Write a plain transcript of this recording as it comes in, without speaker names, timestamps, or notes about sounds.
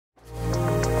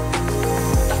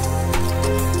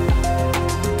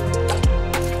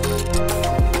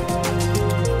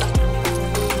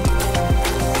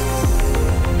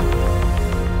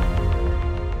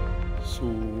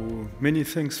many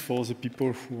thanks for the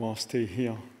people who are stay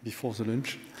here before the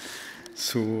lunch.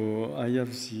 So I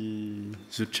have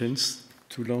the chance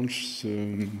to launch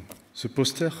the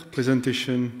poster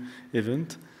presentation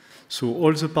event. So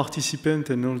all the participants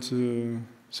and all the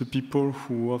people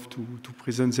who have to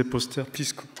present the poster,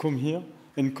 please come here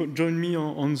and join me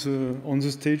on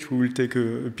the stage. We will take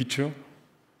a picture.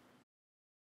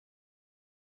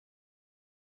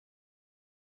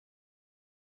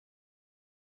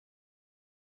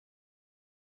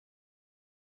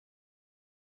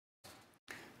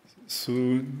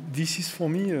 So this is for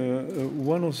me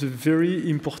one of the very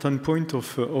important points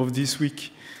of this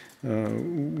week.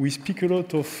 We speak a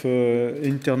lot of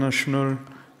international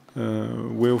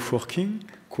way of working,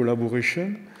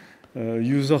 collaboration,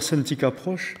 user-centric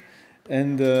approach,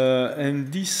 and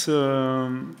this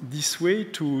way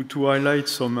to highlight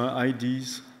some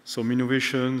ideas, some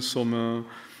innovations, some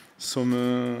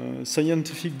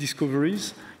scientific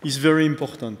discoveries is very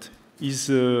important. Is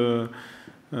the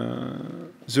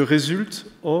result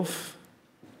of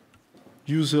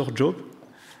user job,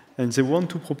 and they want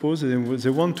to propose, they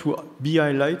want to be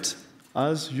highlighted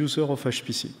as user of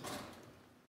HPC.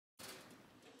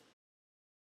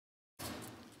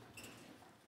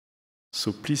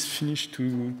 So please finish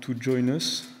to join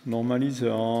us. Normally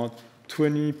there are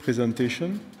 20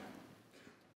 presentations.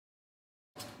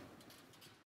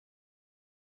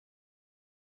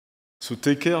 So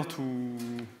take care to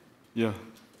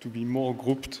be more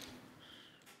grouped,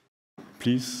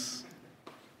 please.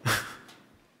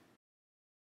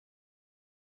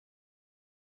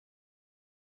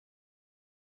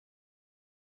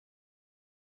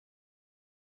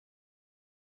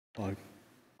 Come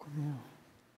here.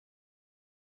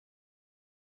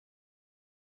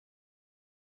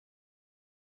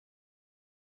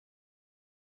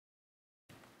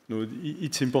 No,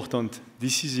 it's important.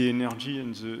 This is the energy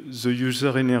and the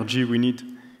user energy we need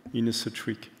in such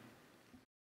week.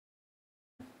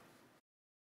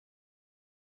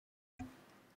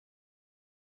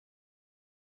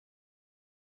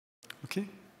 Okay.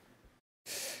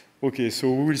 Okay,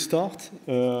 so we will start.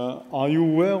 Are you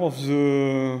aware of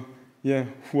who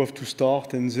have to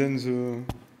start and then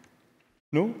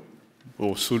no?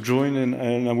 Oh, so join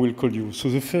and I will call you. So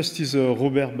the first is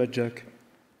Robert Bajak.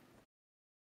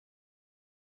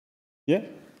 Yeah?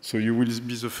 So you will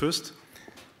be the first.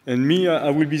 And me, I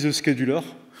will be the scheduler.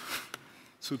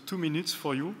 So 2 minutes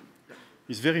for you.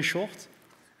 It's very short.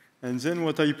 And then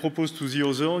what I propose to the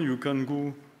other, you can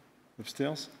go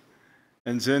upstairs.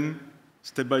 And then,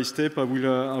 step by step, I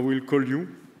will call you.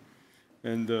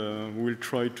 And we will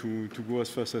try to go as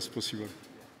fast as possible.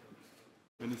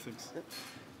 Many thanks.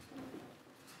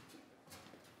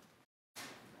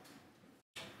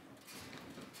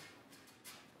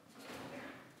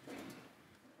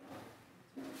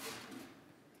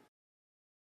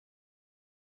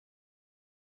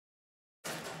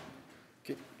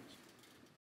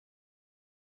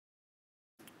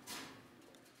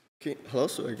 Okay, hello,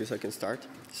 so I guess I can start.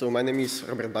 So my name is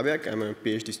Robert Babiak, I'm a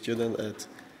PhD student at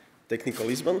Technical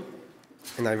Lisbon,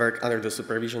 and I work under the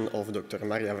supervision of Dr.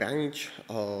 Maria Vranic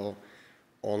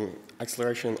on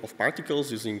acceleration of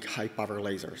particles using high-power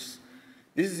lasers.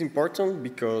 This is important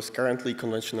because currently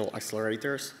conventional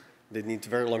accelerators, they need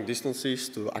very long distances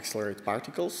to accelerate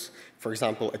particles. For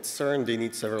example, at CERN, they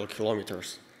need several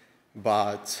kilometers.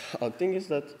 But the thing is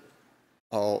that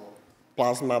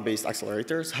plasma-based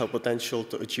accelerators have potential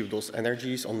to achieve those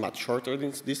energies on much shorter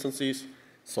distances.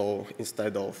 So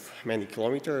instead of many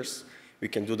kilometers, we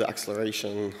can do the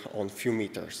acceleration on few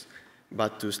meters.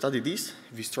 But to study this,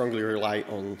 we strongly rely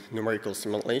on numerical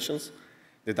simulations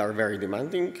that are very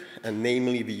demanding, and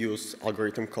namely we use an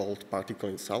algorithm called particle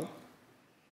in cell.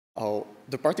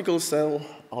 The particle cell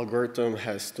algorithm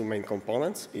has 2 main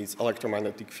components. It's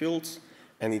electromagnetic fields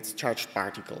and it's charged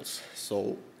particles.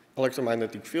 So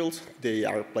electromagnetic fields, they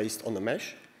are placed on a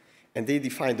mesh, and they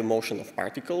define the motion of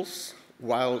particles,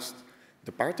 whilst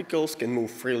the particles can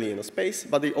move freely in a space,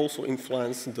 but they also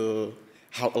influence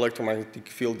how electromagnetic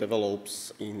field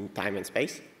develops in time and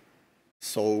space.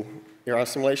 So in our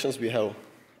simulations, we have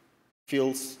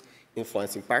fields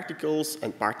influencing particles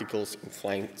and particles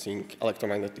influencing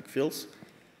electromagnetic fields.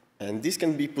 And this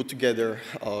can be put together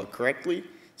correctly.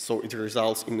 So it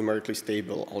results in numerically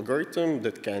stable algorithm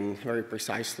that can very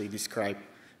precisely describe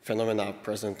phenomena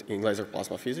present in laser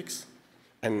plasma physics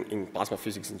and in plasma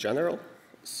physics in general.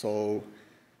 So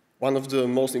one of the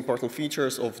most important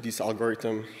features of this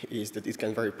algorithm is that it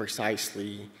can very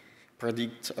precisely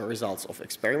predict results of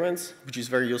experiments, which is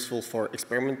very useful for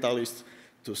experimentalists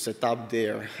to set up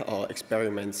their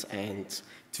experiments and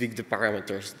tweak the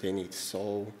parameters they need.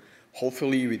 So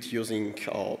Hopefully, with using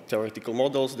theoretical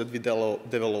models that we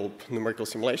develop numerical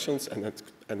simulations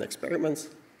and experiments,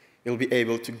 we'll be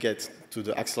able to get to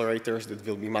the accelerators that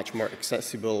will be much more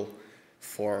accessible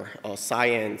for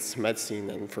science, medicine,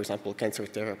 and, for example, cancer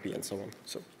therapy and so on.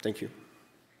 So, thank you.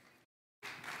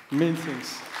 Many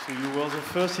thanks. So you were the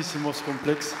first, it's the most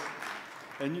complex.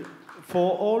 And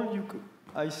for all,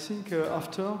 I think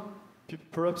after,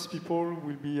 perhaps people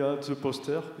will be at the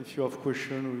poster. If you have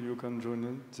questions, you can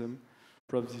join them,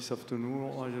 perhaps this afternoon,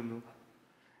 or I don't know.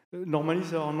 Normally,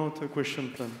 there are not a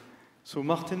question plan. So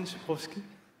Martin Suprowski.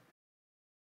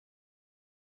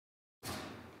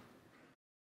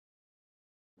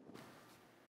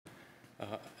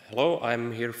 Hello,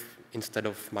 I'm here instead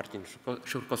of Martin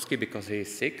Szurkowski because he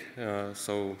is sick.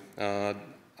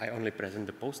 I only present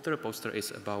the poster. The poster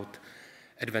is about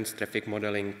advanced traffic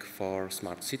modeling for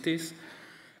smart cities.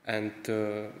 And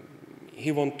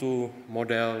he wants to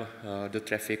model the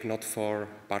traffic not for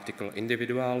particular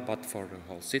individual, but for the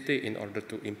whole city in order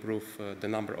to improve the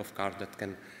number of cars that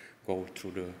can go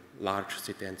through the large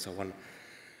city and so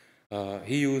on.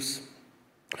 He uses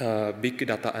big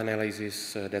data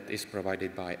analysis that is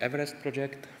provided by Everest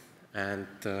project, and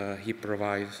he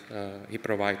provides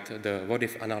the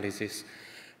what-if analysis.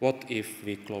 What if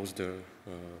we close the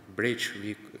bridge?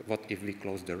 What if we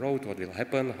close the road? What will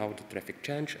happen? How the traffic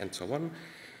change, and so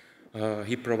on.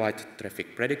 He provides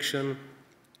traffic prediction.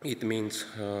 It means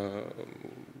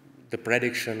the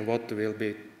prediction what will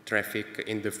be traffic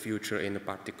in the future in a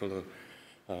particular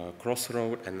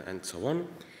crossroad, and so on.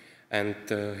 And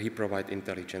he provides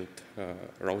intelligent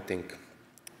routing.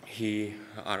 He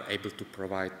are able to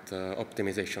provide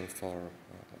optimization for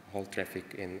whole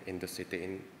traffic in the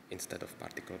city instead of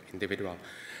particular individual.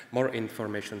 More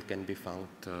information can be found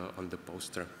on the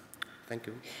poster. Thank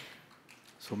you.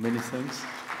 So many thanks.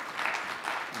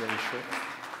 Very short.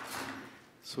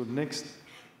 So next,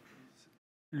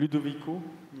 Ludovico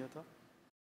Niata.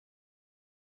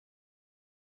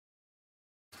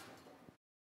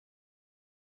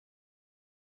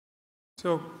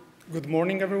 So, good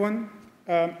morning, everyone.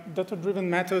 Data-driven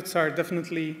methods are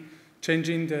definitely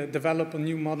changing the develop of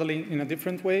new modeling in a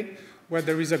different way, where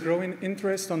there is a growing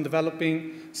interest on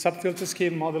developing subfilter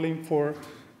scale modeling for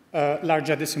large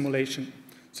data simulation.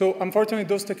 So, unfortunately,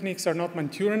 those techniques are not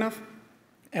mature enough,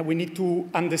 and we need to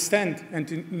understand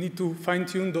and need to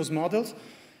fine-tune those models.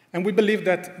 And we believe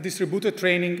that distributed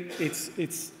training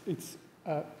it's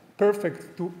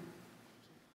perfect to.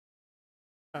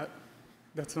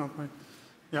 That's not my.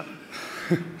 Yeah.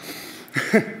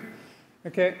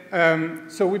 Okay.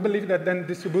 So we believe that then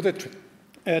distributed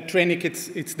training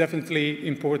it's definitely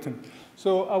important.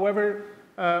 So, however,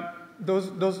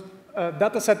 those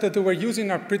data sets that we're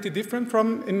using are pretty different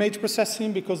from image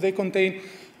processing because they contain,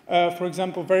 for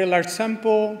example, very large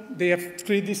sample. They have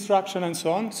 3D structure and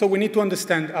so on. So we need to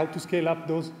understand how to scale up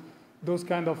those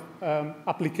kind of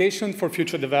applications for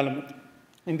future development.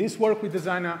 In this work, we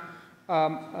design a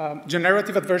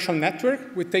generative adversarial network,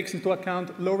 which takes into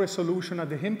account low resolution at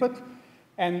the input,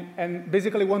 and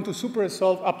basically want to super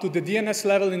resolve up to the DNS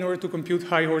level in order to compute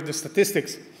high-order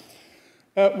statistics.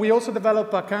 We also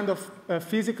develop a kind of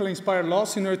physically inspired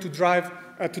loss in order to drive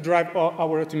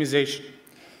our optimization.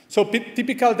 So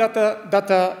typical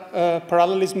data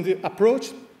parallelism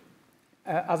approach,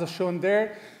 as shown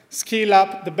there, scale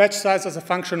up the batch size as a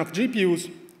function of GPUs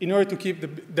in order to keep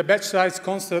the batch size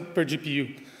constant per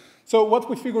GPU. So what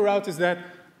we figure out is that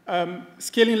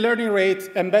scaling learning rate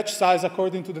and batch size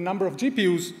according to the number of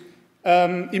GPUs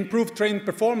improve training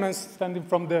performance standing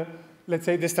from the, let's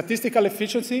say, the statistical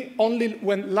efficiency only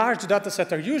when large data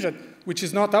sets are used, which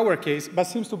is not our case, but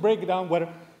seems to break down where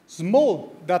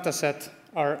small data sets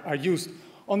are used.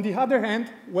 On the other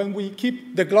hand, when we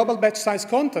keep the global batch size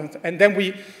constant, and then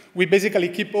we basically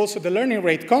keep also the learning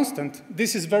rate constant,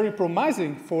 this is very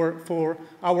promising for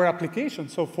our application,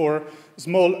 so for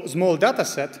small data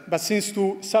set, but seems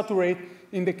to saturate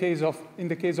in the case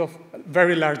of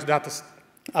very large data set,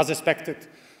 as expected.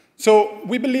 So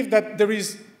we believe that there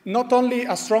is not only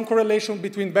a strong correlation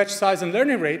between batch size and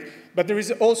learning rate, but there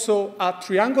is also a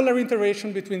triangular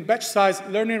interaction between batch size,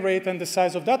 learning rate, and the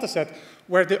size of data set,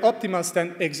 where the optimals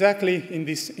stand exactly in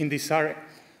this area.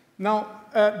 Now,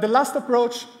 the last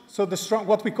approach, so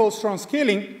what we call strong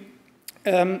scaling,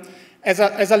 as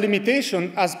a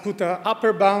limitation, has put an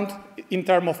upper bound in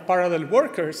terms of parallel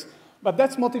workers, but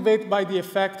that's motivated by the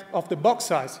effect of the box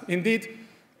size. Indeed,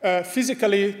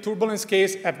 physically, turbulence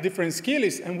cases have different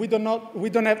scales, and we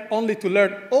don't have only to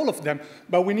learn all of them,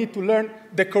 but we need to learn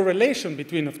the correlation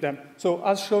between of them. So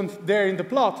as shown there in the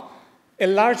plot,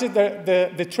 enlarging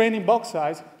the training box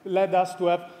size led us to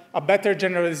have a better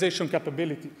generalization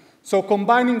capability. So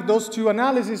combining those two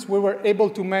analyses, we were able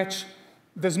to match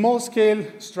the small-scale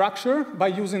structure by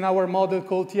using our model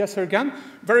called TS-ERGAN,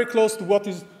 very close to what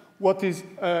is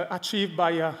achieved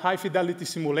by a high-fidelity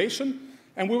simulation.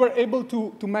 And we were able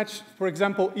to match, for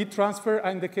example, heat transfer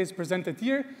in the case presented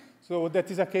here. So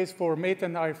that is a case for mate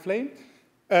and air flame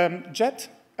jet.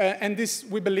 And this,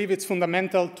 we believe, it's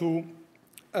fundamental to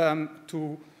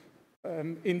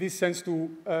in this sense, to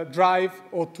drive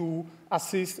or to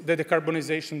assist the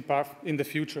decarbonization path in the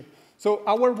future. So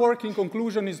our work, in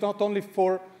conclusion, is not only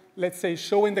for, let's say,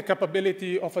 showing the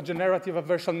capability of a generative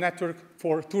adversarial network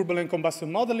for turbulent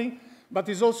combustion modeling, but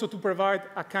is also to provide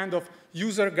a kind of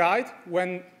user guide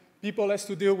when people have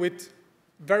to deal with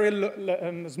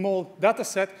very small data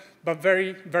set, but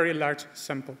very, very large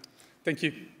sample. Thank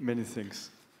you. Many thanks.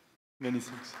 Many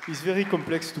thanks. It's very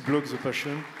complex to block the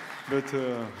passion, but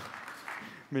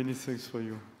many thanks for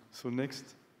you. So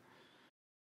next.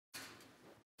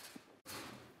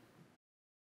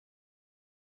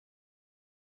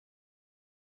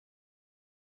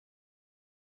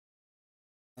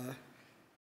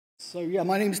 So yeah,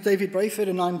 my name is David Brayford,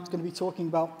 and I'm going to be talking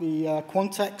about the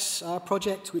Quantex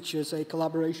project, which is a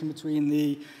collaboration between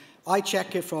the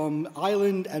iChecker from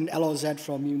Ireland and LRZ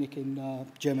from Munich in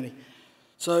Germany.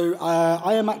 So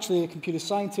I am actually a computer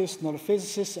scientist, not a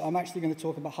physicist. I'm actually going to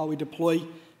talk about how we deploy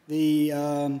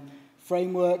the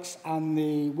frameworks and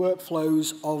the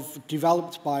workflows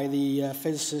developed by the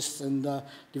physicists and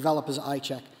developers at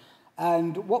iCheck.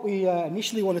 And what we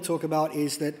initially want to talk about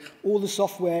is that all the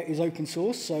software is open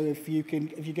source. So if you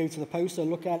go to the poster,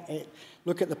 look at it,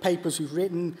 look at the papers we've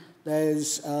written.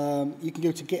 There's you can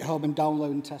go to GitHub and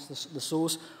download and test the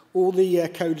source. All the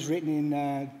code is written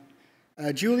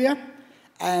in Julia,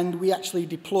 and we actually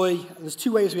deploy. There's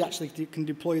two ways we actually can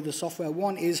deploy the software.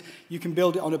 One is you can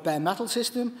build it on a bare metal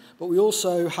system, but we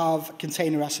also have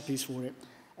container recipes for it.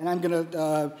 And I'm going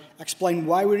to explain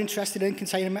why we're interested in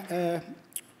container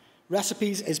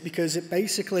recipes is because it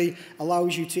basically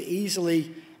allows you to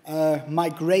easily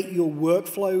migrate your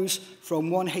workflows from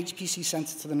one HPC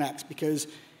center to the next. Because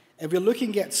if you're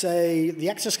looking at, say, the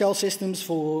exascale systems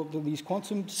for these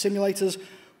quantum simulators,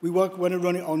 we want to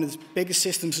run it on as big a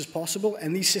systems as possible,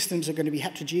 and these systems are going to be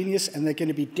heterogeneous, and they're going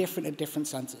to be different at different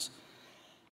centers.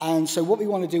 And so what we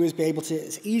want to do is be able to,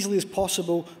 as easily as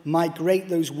possible, migrate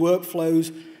those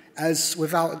workflows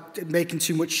without making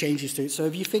too much changes to it. So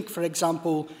if you think, for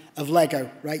example, of Lego,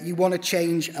 right? You want to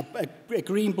change a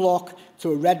green block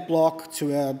to a red block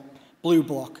to a blue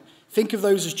block. Think of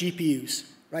those as GPUs,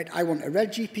 right? I want a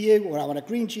red GPU, or I want a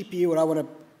green GPU, or I want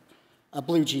a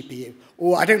blue GPU.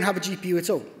 Or I don't have a GPU at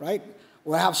all, right?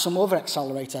 Or I have some other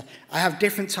accelerator. I have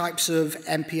different types of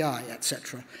MPI,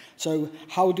 etc. So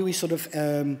how do we sort of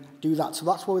do that? So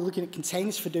that's what we're looking at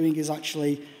containers for doing, is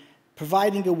actually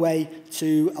providing a way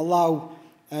to allow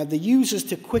the users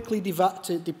to quickly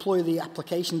deploy the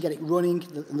application, get it running,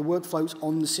 the workflows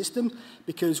on the system.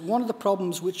 Because one of the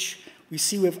problems which we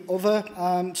see with other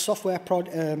software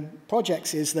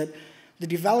projects is that the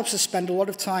developers spend a lot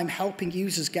of time helping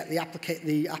users get the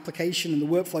application and the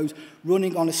workflows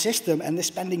running on a system, and they're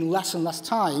spending less and less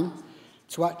time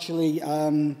to actually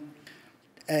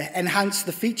enhance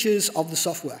the features of the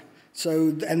software.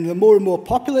 So, and the more and more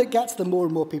popular it gets, the more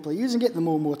and more people are using it, the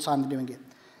more and more time they're doing it.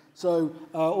 So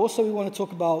also we want to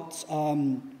talk about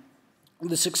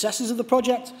the successes of the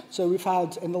project. So we've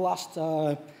had, in the last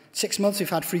 6 months, we've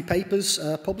had 3 papers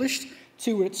published.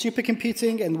 2 were at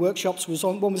supercomputing and workshops.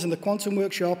 One was in the quantum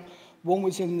workshop, one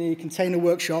was in the container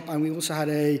workshop, and we also had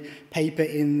a paper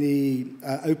in the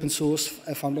open source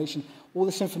foundation. All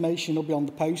this information will be on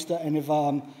the poster. And if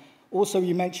also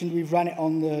you mentioned we've ran it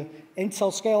on the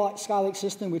Intel Skylake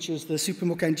system, which is the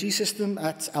SuperMUC NG system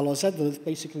at LRZ,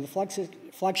 basically the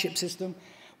flagship system.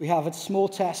 We have a small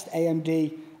test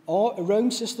AMD Rome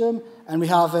system, and we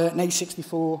have an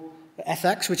A64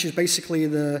 FX, which is basically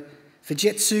the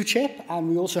Fujitsu chip, and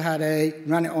we also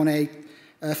ran it on a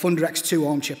Thunder X2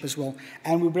 ARM chip as well.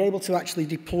 And we were able to actually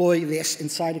deploy this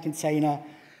inside a container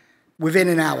within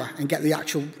an hour and get the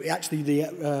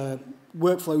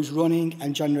workflows running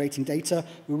and generating data.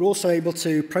 We were also able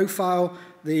to profile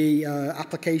the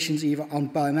applications either on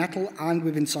bare metal and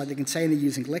inside the container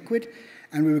using liquid.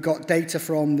 And we got data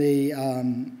from the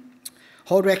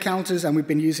hardware counters, and we've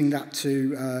been using that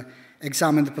to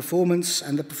examine the performance.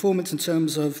 And the performance in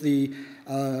terms of the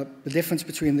difference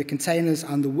between the containers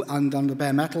and on the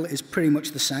bare metal is pretty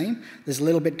much the same. There's a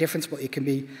little bit difference, but it can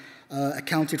be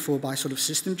accounted for by sort of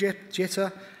system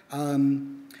jitter.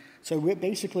 So we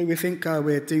think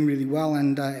we're doing really well,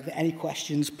 and if any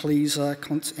questions, please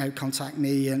contact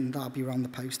me, and I'll be around the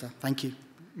poster. Thank you.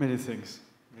 Many thanks.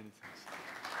 Many thanks.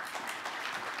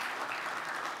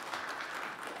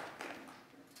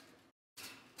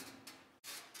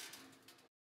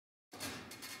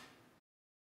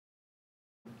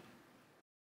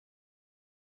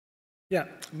 Yeah,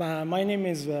 my name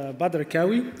is Badr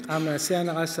Kawi. I'm a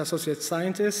CNRS Associate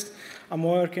Scientist. I'm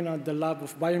working at the Lab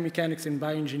of Biomechanics and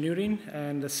Bioengineering,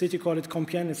 and the city called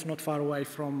Compiègne. It's not far away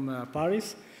from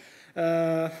Paris.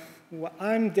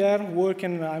 I'm there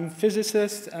working, I'm a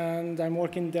physicist, and I'm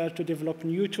working there to develop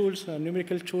new tools,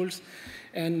 numerical tools,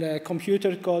 and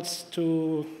computer codes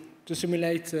to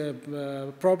simulate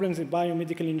problems in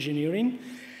biomedical engineering.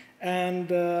 And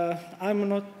I'm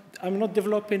not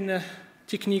developing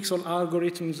techniques or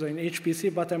algorithms in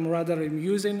HPC, but I'm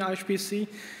using HPC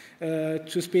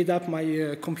to speed up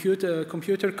my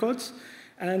computer codes.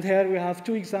 And here we have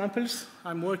two examples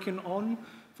I'm working on.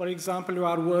 For example, we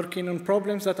are working on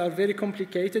problems that are very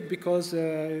complicated because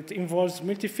it involves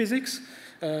multiphysics,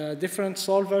 different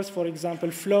solvers, for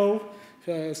example, flow,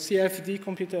 CFD,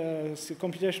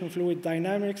 computational fluid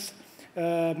dynamics,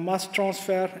 mass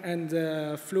transfer, and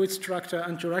fluid structure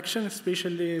interaction,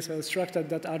 especially structures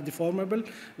that are deformable,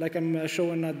 like I'm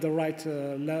showing at the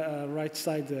right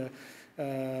side.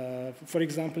 For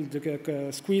example,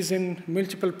 squeezing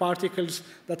multiple particles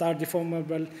that are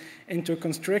deformable into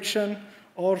constriction.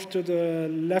 Or to the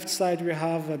left side, we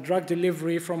have drug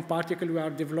delivery from particles. We are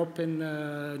developing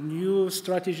new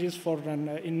strategies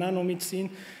in nanomedicine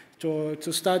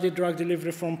to study drug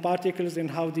delivery from particles and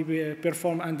how they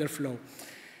perform under flow.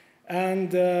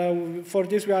 And for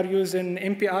this, we are using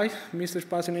MPI, message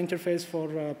passing interface,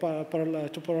 to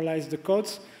parallelize the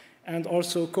codes, and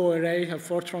also co-array,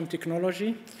 Fortran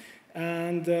technology.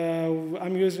 And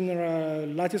I'm using a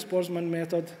lattice Boltzmann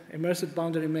method, immersive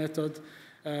boundary method,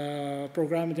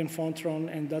 programmed in Fortran,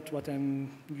 and that's what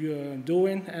I'm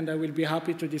doing. And I will be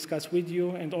happy to discuss with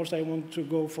you. And also, I want to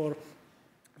go for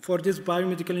this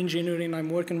biomedical engineering. I'm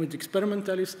working with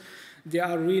experimentalists. They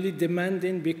are really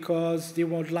demanding because they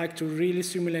would like to really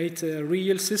simulate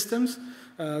real systems.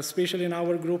 Especially in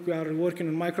our group, we are working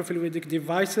on microfluidic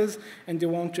devices, and they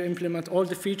want to implement all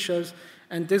the features.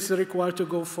 And this is required to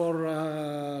go for,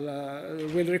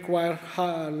 will require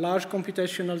large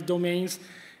computational domains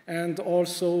and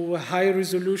also high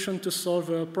resolution to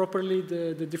solve properly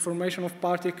the deformation of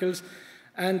particles.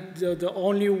 And the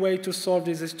only way to solve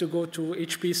this is to go to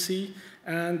HPC.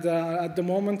 And at the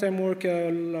moment, I'm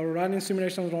running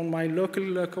simulations on my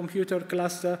local computer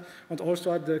cluster and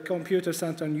also at the computer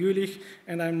center in Jülich.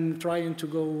 And I'm trying to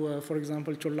go, for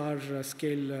example, to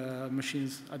large-scale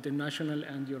machines at the national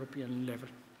and European level.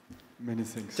 Many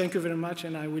thanks. Thank you very much,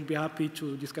 and I will be happy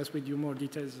to discuss with you more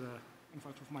details in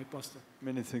front of my poster.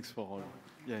 Many thanks for all.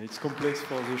 Yeah, it's complex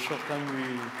for the short time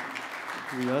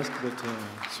we asked, but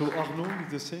so Arnaud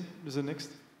is the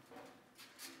next.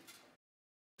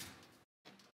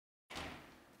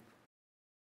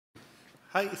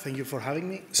 Hi, thank you for having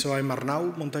me. So I'm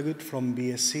Arnau Montagut from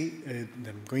BSc.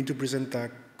 I'm going to present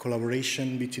a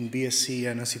collaboration between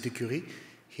BSc and Institut Curie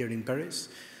here in Paris.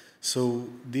 So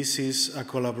this is a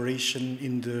collaboration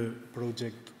in the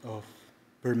project of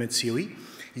PRACEDAY22.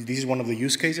 This is one of the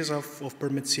use cases of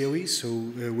PRACEDAY22.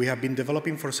 So we have been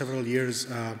developing for several years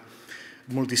a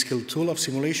multi-scale tool of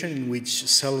simulation in which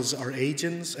cells are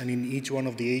agents, and in each one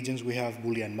of the agents we have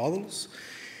Boolean models.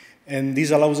 And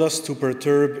this allows us to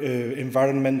perturb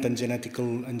environment and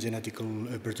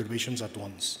genetical perturbations at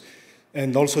once.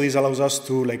 And also this allows us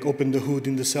to open the hood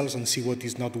in the cells and see what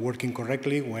is not working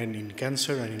correctly when in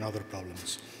cancer and in other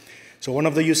problems. So one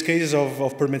of the use cases of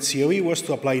PRACEDAY22 was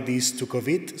to apply this to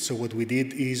COVID. So what we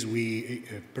did is we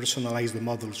personalized the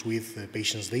models with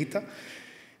patients' data.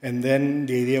 And then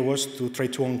the idea was to try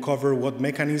to uncover what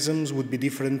mechanisms would be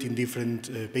different in different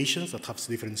patients that have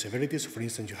different severities. So for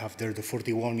instance, you have there the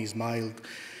 41 is mild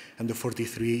and the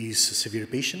 43 is severe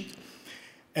patient.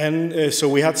 And so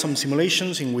we had some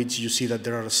simulations in which you see that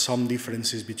there are some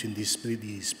differences between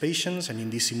these patients. And in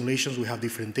these simulations, we have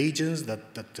different agents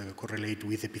that correlate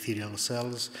with epithelial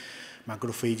cells,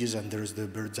 macrophages, and there's the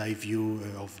bird's eye view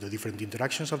of the different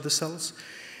interactions of the cells.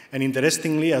 And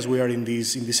interestingly, as we are in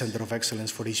this Center of Excellence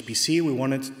for HPC, we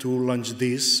wanted to launch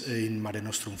this in Mare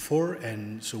Nostrum 4.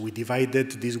 And so we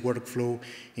divided this workflow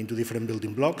into different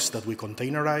building blocks that we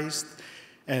containerized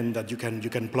and that you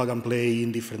can plug and play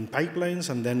in different pipelines.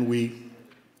 And then we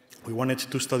wanted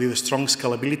to study the strong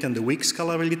scalability and the weak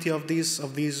scalability of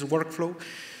this workflow.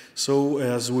 So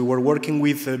as we were working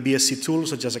with BSc tools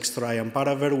such as Extrai and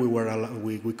Paraver,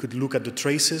 we could look at the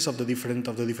traces of the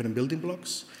different building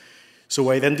blocks. So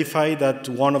we identified that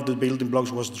one of the building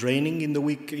blocks was draining in the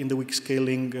weak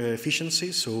scaling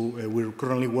efficiency. So we're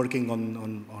currently working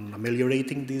on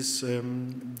ameliorating this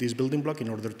building block in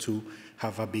order to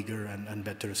have a bigger and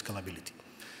better scalability.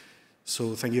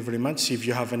 So thank you very much. If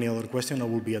you have any other question, I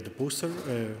will be at the poster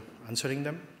answering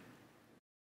them.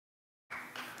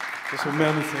 So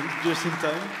many thanks. Just in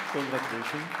time.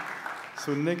 Congratulations.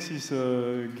 So next is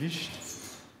Gisht.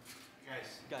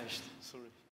 Geist. Sorry.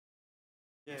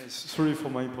 Yes. Sorry for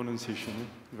my pronunciation.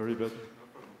 Very bad.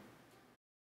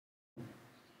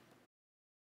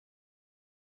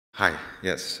 Hi,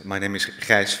 yes, my name is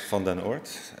Gijs van den Oort.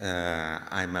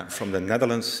 I'm from the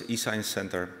Netherlands eScience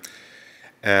Center,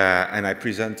 and I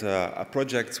present a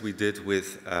project we did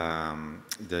with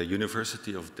the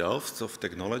University of Delft of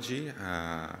Technology,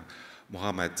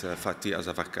 Mohamed Fatih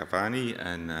Azafarkavani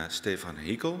and Stefan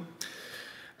Hickel.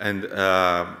 And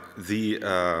the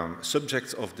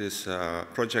subject of this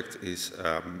project is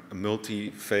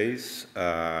multi-phase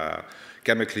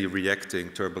chemically reacting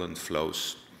turbulent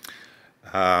flows.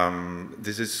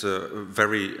 This is a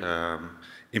very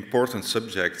important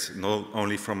subject, not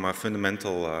only from a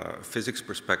fundamental physics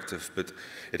perspective, but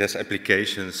it has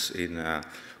applications in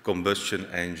combustion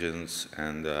engines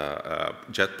and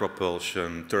jet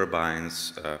propulsion,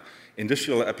 turbines,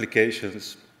 industrial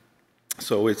applications.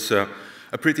 So it's a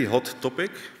pretty hot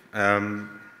topic.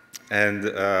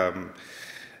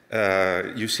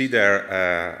 You see there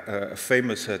a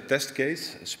famous test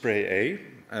case, spray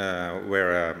A,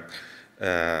 where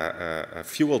a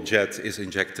fuel jet is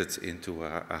injected into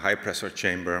a high-pressure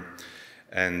chamber,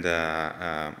 and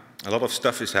a lot of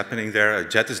stuff is happening there. A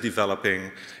jet is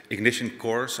developing, ignition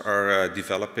cores are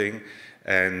developing,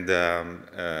 and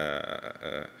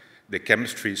the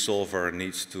chemistry solver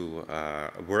needs to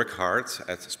work hard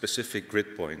at specific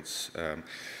grid points.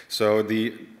 So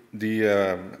the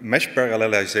mesh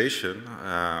parallelization,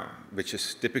 which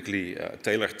is typically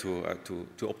tailored to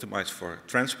optimize for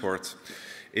transport,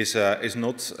 is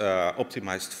not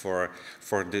optimized for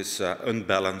this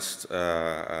unbalanced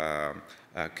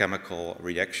chemical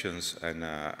reactions, and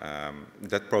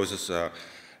that poses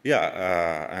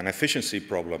an efficiency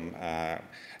problem.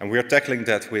 And we are tackling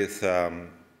that with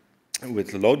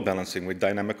load balancing, with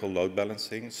dynamical load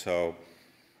balancing.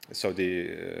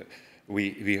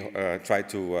 We try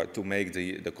to make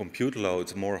the compute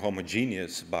load more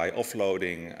homogeneous by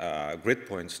offloading grid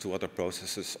points to other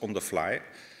processes on the fly.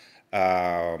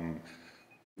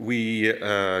 We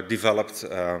developed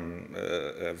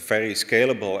very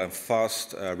scalable and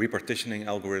fast repartitioning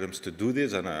algorithms to do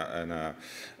this, and a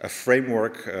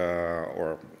framework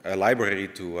or a library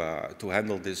to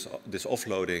handle this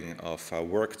offloading of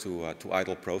work to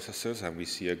idle processors, and we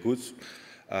see a good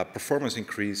performance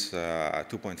increase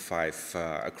 2.5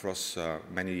 across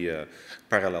many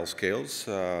parallel scales.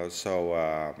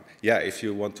 Yeah, if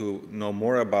you want to know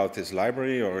more about this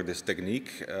library or this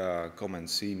technique, come and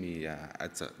see me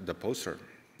at the poster,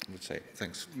 I would say.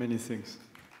 Thanks. Many thanks.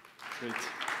 Great.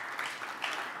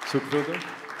 So, Claude,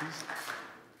 please.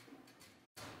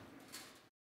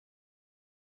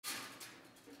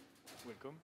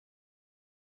 Welcome.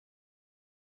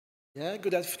 Yeah,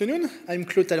 good afternoon. I'm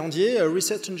Claude Talandier, a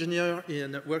research engineer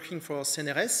working for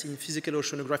CNRS in physical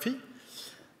oceanography.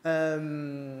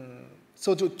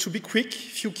 So to be quick,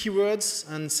 few keywords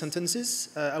and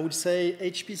sentences. I would say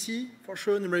HPC, for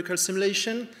sure, numerical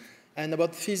simulation. And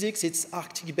about physics, it's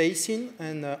Arctic basin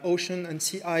and ocean and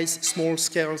sea ice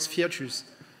small-scale features.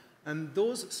 And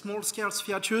those small-scale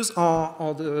features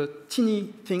are the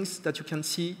teeny things that you can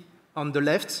see on the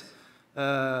left.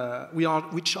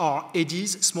 Which are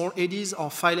eddies, small eddies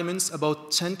or filaments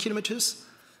about 10 kilometers.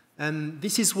 And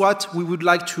this is what we would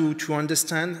like to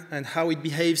understand and how it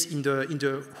behaves in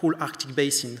the whole Arctic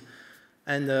basin.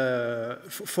 And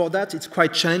for that, it's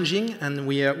quite challenging, and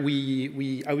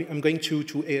I'm going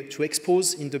to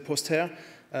expose in the poster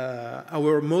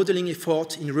our modeling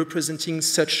effort in representing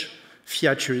such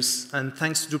features. And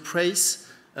thanks to the PRACE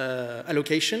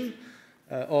allocation,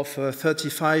 of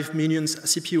 35 million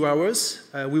CPU hours,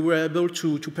 we were able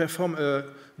to perform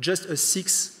just a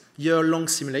 6-year-long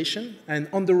simulation. And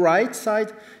on the right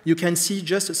side, you can see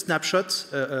just a snapshot,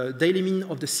 a daily mean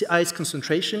of the sea ice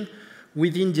concentration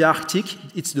within the Arctic.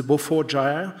 It's the Beaufort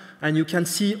Gyre. And you can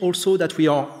see also that we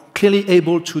are clearly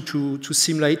able to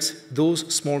simulate those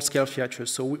small-scale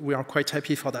features. So we are quite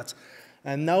happy for that.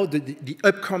 And now the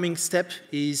upcoming step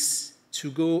is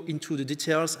to go into the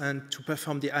details and to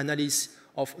perform the analysis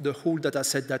of the whole data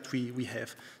set that we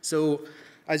have. So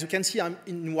as you can see, I'm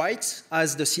in white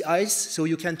as the sea ice, so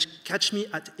you can catch me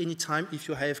at any time if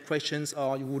you have questions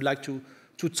or you would like to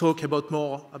talk about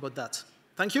more about that.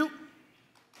 Thank you.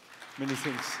 Many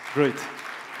thanks. Great.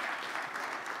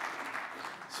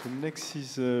 So next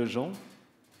is Jean.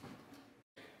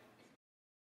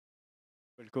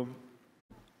 Welcome.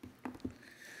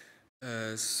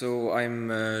 So I'm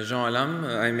Jean Alam.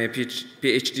 I'm a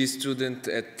PhD student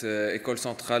at École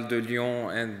Centrale de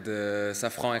Lyon and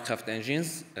Safran Aircraft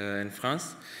Engines in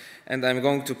France. and I'm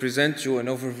going to present you an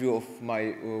overview of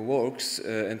my works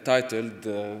entitled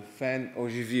Fan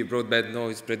OGV Broadband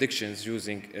Noise Predictions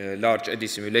Using Large Eddy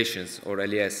Simulations, or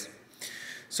LES.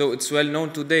 So it's well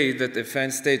known today that a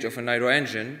fan stage of an aero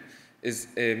engine is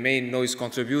a main noise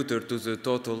contributor to the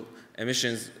total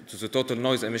emissions, to the total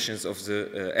noise emissions of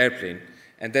the airplane.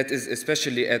 And that is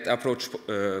especially at approach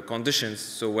conditions,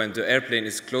 so when the airplane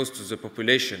is close to the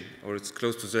population or it's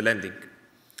close to the landing.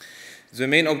 The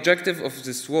main objective of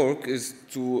this work is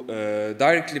to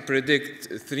directly predict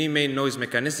three main noise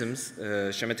mechanisms,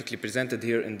 schematically presented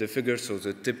here in the figure, so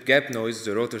the tip gap noise,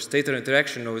 the rotor-stator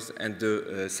interaction noise, and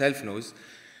the self noise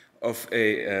of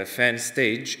a fan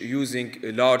stage using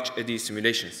large eddy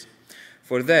simulations.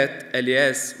 For that,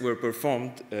 LES were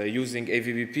performed using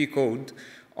AVBP code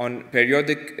on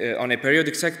a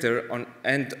periodic sector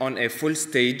and on a full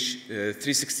stage,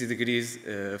 360 degrees,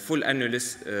 full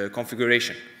annulus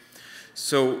configuration.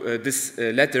 So this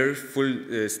latter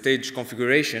full stage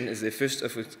configuration is the first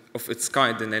of its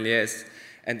kind in LES,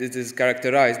 and it is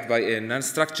characterized by an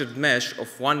unstructured mesh of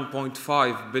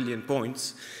 1.5 billion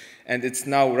points, and it's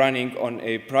now running on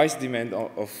a price demand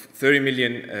of 30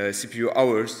 million CPU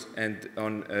hours and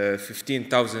on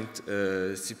 15,000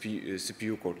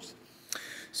 CPU cores.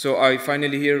 So I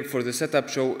finally here for the setup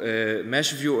show a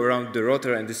mesh view around the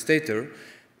rotor and the stator,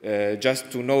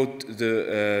 just to note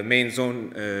the main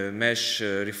zone mesh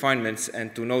refinements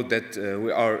and to note that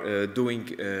we are doing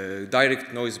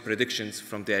direct noise predictions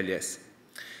from the LES.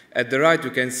 At the right,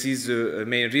 you can see the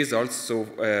main results. So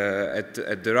at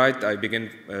the right, I begin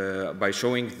by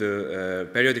showing the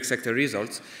periodic sector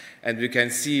results. And we can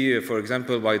see, for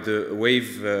example, by the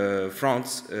wave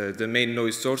fronts, the main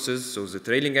noise sources, so the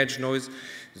trailing edge noise,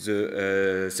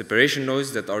 the separation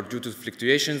noise that are due to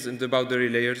fluctuations in the boundary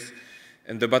layers.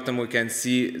 In the bottom, we can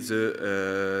see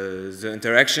the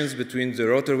interactions between the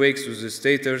rotor wakes with the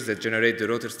stators that generate the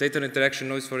rotor-stator interaction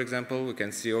noise, for example. We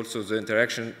can see also the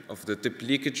interaction of the tip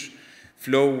leakage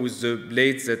flow with the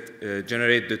blades that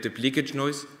generate the tip leakage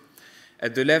noise.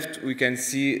 At the left, we can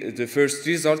see the first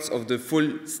results of the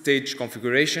full stage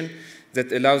configuration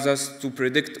that allows us to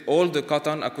predict all the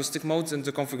cotton acoustic modes in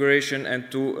the configuration and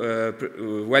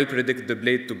to well predict the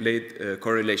blade-to-blade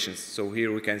correlations. So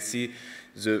here we can see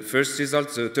the first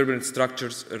results, the turbulent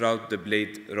structures around the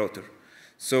blade rotor.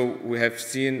 So we have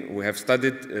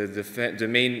studied the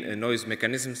main noise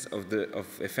mechanisms of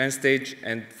a fan stage,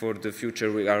 and for the future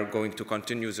we are going to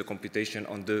continue the computation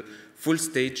on the full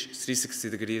stage 360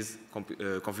 degrees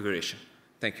configuration.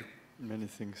 Thank you. Many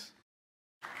things.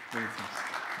 Many things.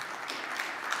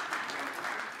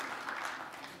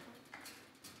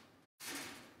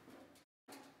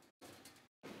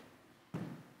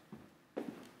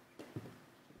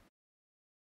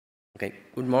 Okay,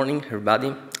 good morning,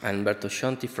 everybody. I'm Berto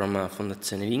Scionti from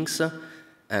Fondazione Links,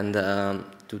 and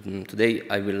today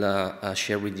I will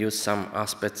share with you some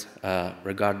aspects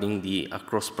regarding the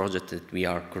Across project that we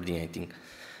are coordinating.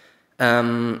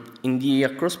 In the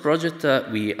Across project,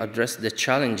 we address the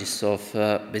challenges of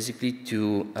basically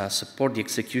to support the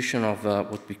execution of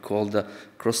what we call the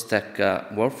cross-stack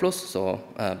workflows, so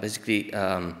basically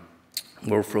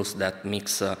workflows that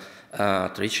mix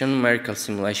traditional numerical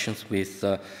simulations with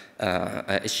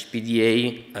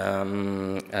HPDA,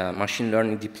 machine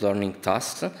learning, deep learning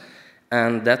tasks,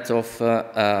 and that of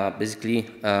basically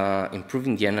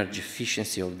improving the energy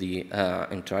efficiency of the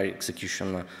entire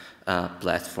execution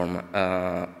platform,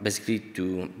 basically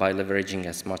by leveraging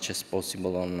as much as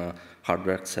possible on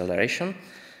hardware acceleration.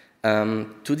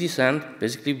 To this end,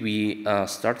 basically we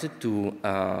started to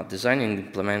design and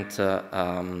implement a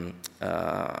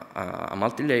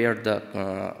multi-layered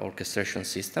orchestration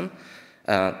system,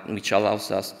 which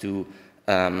allows us to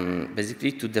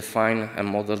basically to define and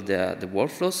model the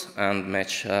workflows and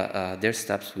match their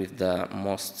steps with the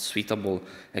most suitable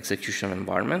execution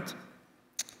environment.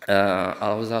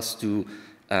 Allows us to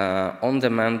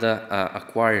on-demand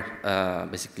acquire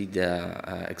basically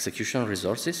the execution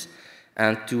resources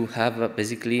and to have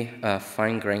basically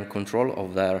fine-grained control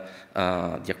of the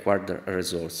acquired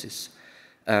resources.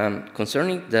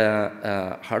 Concerning the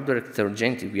hardware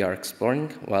heterogeneity we are exploring,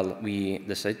 well, we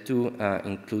decided to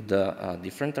include a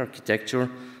different architecture,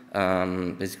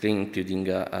 basically including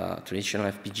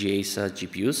traditional FPGAs,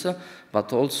 GPUs,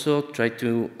 but also try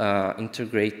to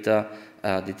integrate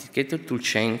dedicated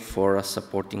toolchain for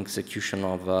supporting execution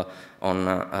of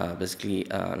on basically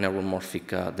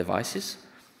neuromorphic devices.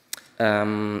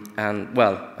 And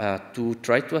well, to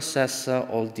try to assess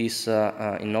all these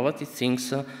innovative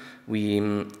things, we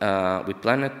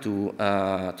planned to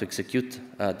execute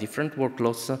different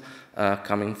workloads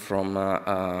coming from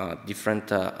different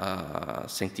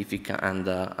scientific and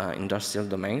industrial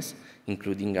domains,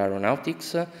 including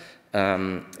aeronautics,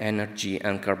 energy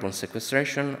and carbon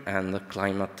sequestration, and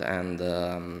climate and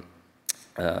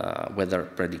weather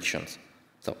predictions.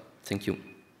 So, thank you.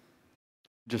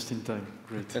 Just in time,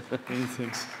 great. Many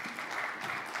thanks.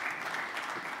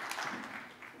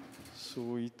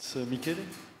 So it's Michele.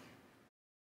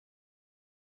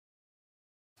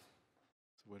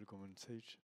 So welcome on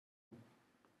stage.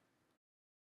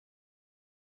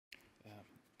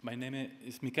 My name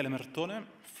is Michele Mertone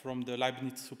from the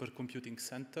Leibniz Supercomputing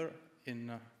Center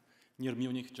in near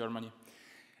Munich, Germany.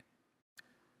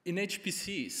 In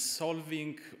HPC,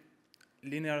 solving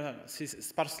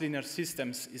sparse linear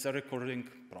systems is a recurring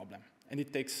problem, and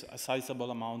it takes a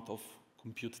sizable amount of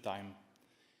compute time.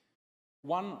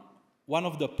 One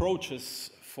of the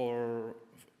approaches for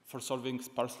solving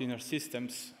sparse linear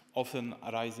systems, often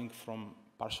arising from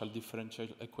partial differential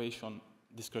equation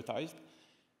discretized,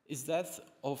 is that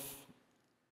of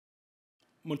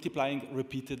multiplying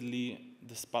repeatedly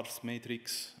the sparse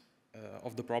matrix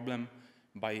of the problem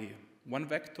by one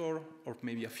vector or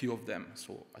maybe a few of them,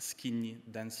 so a skinny,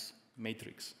 dense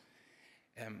matrix.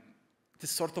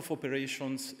 This sort of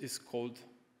operations is called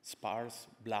sparse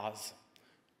BLAS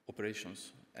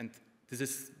operations, and this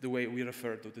is the way we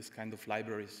refer to this kind of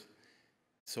libraries.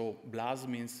 So BLAS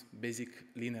means basic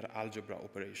linear algebra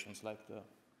operations, like the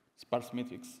sparse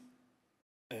matrix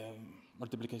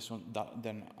multiplication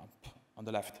then up on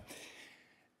the left.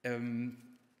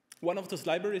 One of those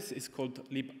libraries is called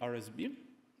libRSB,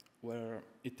 where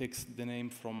it takes the name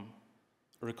from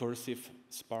recursive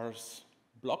sparse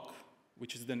block,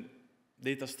 which is the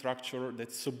data structure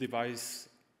that subdivides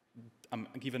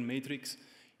a given matrix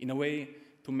in a way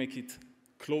to make it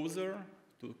closer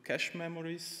to cache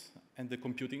memories and the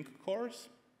computing cores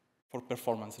for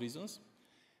performance reasons.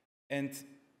 And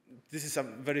this is a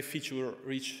very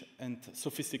feature-rich and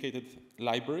sophisticated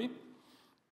library.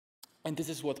 And this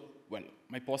is what, well,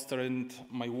 my poster and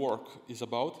my work is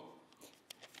about.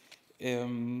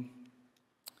 The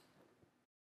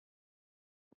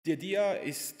idea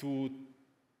is to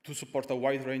support a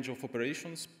wide range of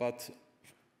operations, but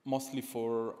mostly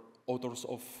for authors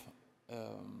of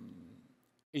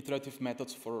iterative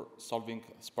methods for solving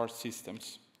sparse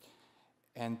systems.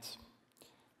 And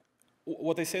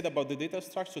what I said about the data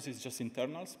structures is just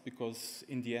internals, because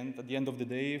in the end, at the end of the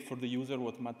day, for the user,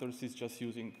 what matters is just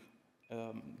using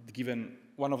given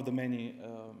one of the many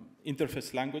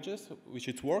interface languages which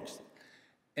it works,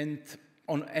 and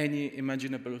on any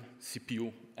imaginable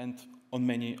CPU and on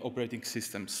many operating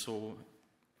systems. So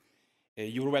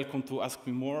you're welcome to ask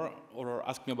me more or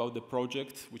ask me about the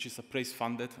project, which is a PRACE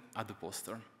funded at the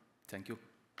poster. Thank you.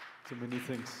 So many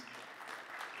thanks.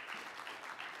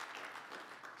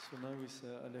 So now with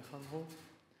Alejandro.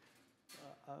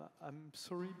 I'm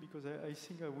sorry because I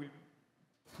think I will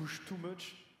push too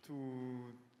much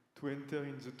to enter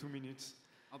in the 2 minutes.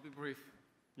 I'll be brief.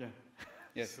 Yeah.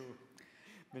 Yes. So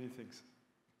many thanks.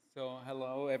 So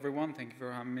hello everyone. Thank you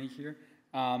for having me here.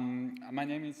 My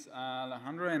name is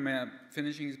Alejandro. I'm a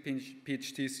finishing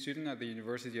PhD student at the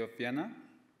University of Vienna.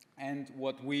 And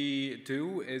what we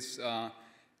do is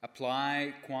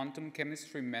apply quantum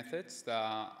chemistry methods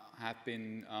that have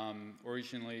been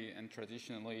originally and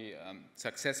traditionally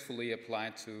successfully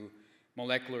applied to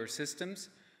molecular systems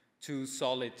to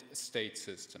solid state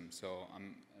systems. So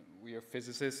we are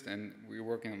physicists and we're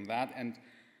working on that. And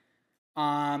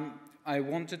I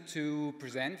wanted to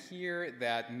present here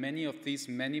that many of these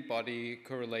many-body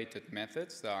correlated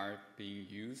methods that are being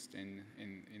used in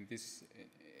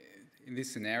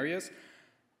these scenarios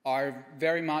are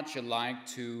very much alike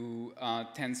to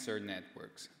tensor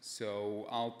networks. So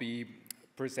I'll be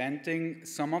presenting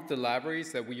some of the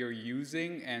libraries that we are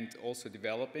using and also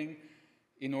developing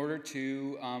in order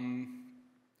to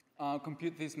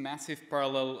compute these massive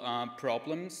parallel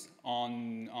problems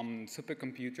on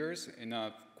supercomputers in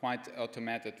a quite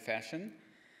automated fashion.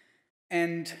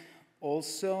 And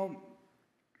also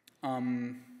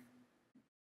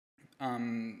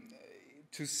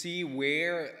to see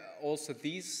where also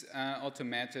these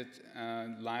automated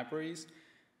libraries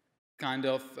kind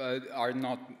of are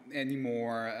not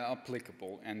anymore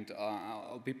applicable. And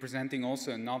I'll be presenting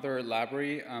also another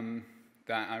library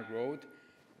that I wrote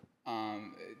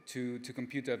to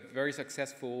compute a very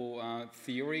successful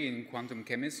theory in quantum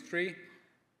chemistry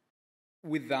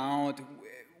without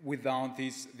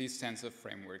these tensor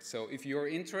frameworks. So if you're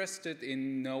interested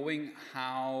in knowing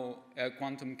how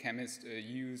quantum chemists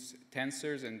use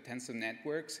tensors and tensor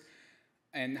networks,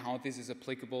 and how this is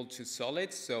applicable to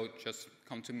solids. So just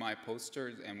come to my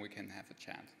posters and we can have a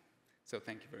chat. So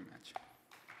thank you very much.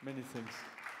 Many thanks.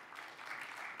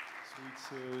 So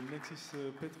it's next is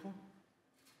Petro.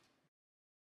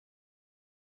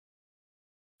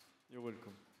 You're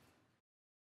welcome.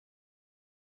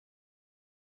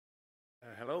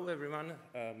 Hello everyone,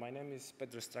 my name is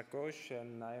Petr Strakos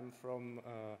and I am from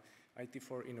IT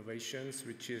for Innovations,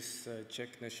 which is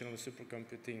Czech National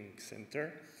Supercomputing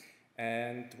Center.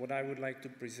 And what I would like to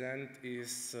present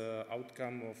is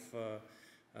outcome of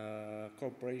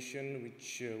cooperation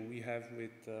which we have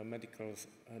with medical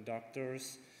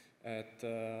doctors at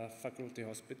faculty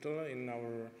hospital in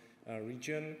our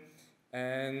region.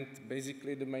 And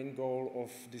basically the main goal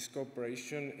of this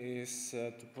cooperation is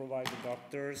to provide the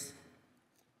doctors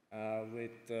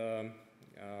with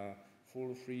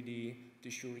full 3D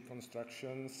tissue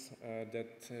reconstructions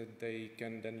that they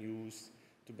can then use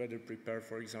to better prepare,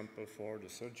 for example, for the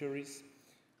surgeries.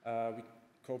 We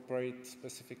cooperate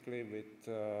specifically with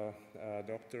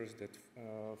doctors that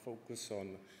focus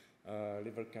on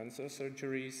liver cancer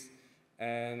surgeries.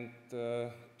 And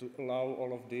to allow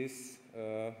all of this,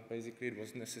 basically it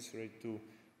was necessary to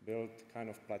build kind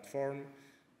of platform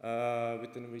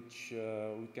within which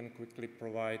we can quickly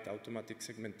provide automatic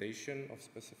segmentation of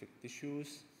specific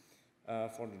tissues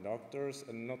for the doctors.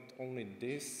 And not only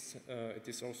this, it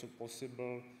is also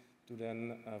possible to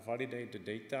then validate the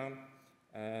data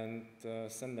and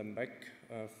send them back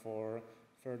for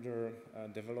further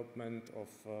development of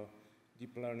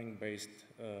deep learning based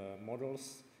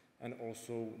models, and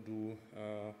also do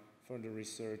further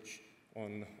research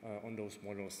on those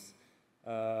models.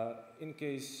 In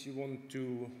case you want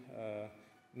to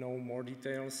know more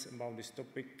details about this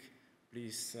topic,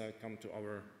 please come to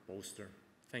our poster.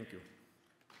 Thank you.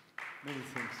 Many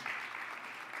thanks.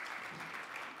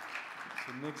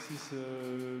 So next is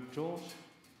George.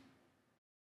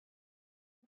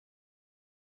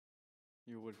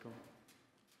 You're welcome.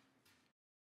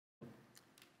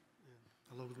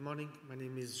 Hello, good morning. My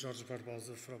name is Jorge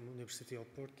Barbosa from University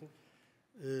of Porto.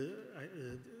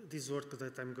 This work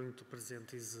that I'm going to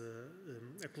present is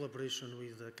a collaboration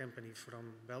with a company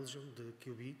from Belgium, the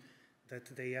QB,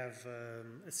 that they have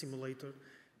a simulator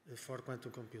for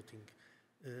quantum computing.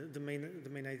 The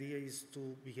main idea is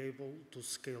to be able to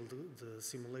scale the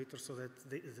simulator so that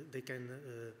they can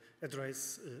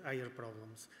address higher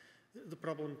problems. The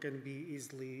problem can be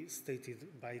easily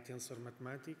stated by tensor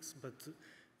mathematics, but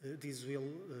this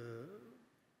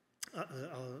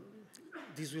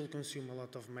will consume a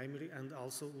lot of memory and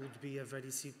also would be a very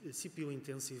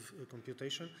CPU-intensive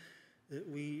computation.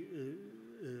 We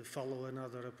follow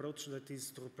another approach that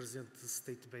is to represent the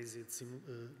state-based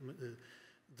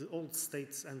the old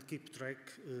states and keep track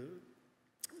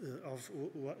of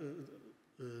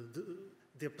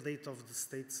the update of the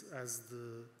states as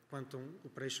the quantum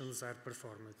operations are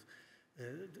performed.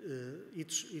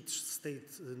 Each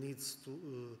state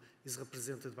is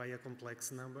represented by a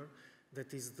complex number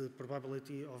that is the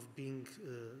probability of being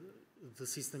the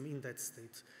system in that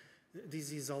state.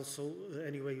 This is also,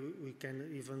 anyway, we can,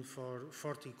 even for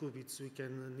 40 qubits, we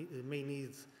may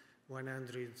need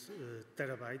 100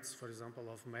 terabytes, for example,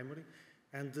 of memory.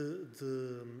 And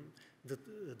the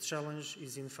challenge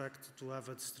is, in fact, to have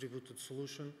a distributed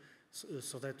solution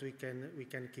so that we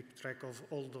can keep track of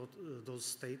all those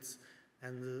states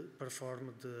and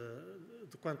perform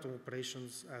the quantum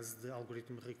operations as the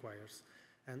algorithm requires.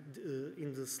 And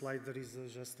in the slide there is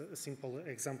just a simple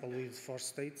example with 4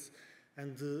 states.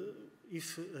 And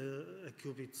if a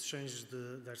qubit changes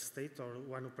their state, or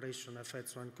one operation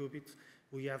affects one qubit,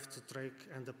 we have to track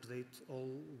and update all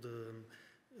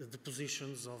the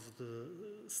positions of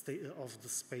the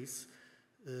space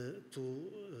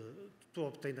to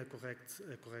obtain a correct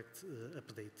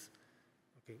update.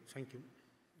 Okay, thank you.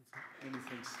 Many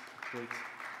thanks. Great.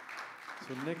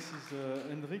 So next is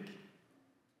Hendrik.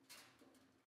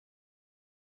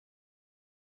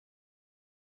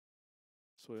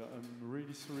 So yeah, I'm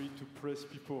really sorry to press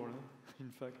people. In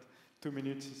fact, 2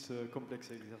 minutes is a complex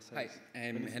exercise. Hi,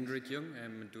 I'm Hendrik Jung.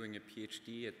 I'm doing a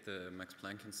PhD at the Max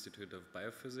Planck Institute of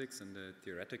Biophysics in the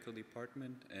theoretical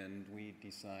department, and we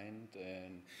designed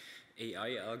an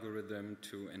AI algorithm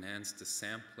to enhance the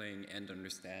sampling and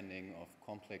understanding of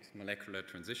complex molecular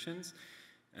transitions.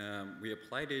 We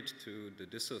applied it to the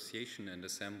dissociation and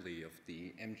assembly of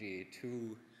the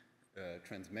MgA2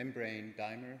 transmembrane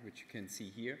dimer, which you can see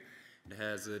here. It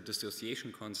has a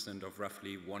dissociation constant of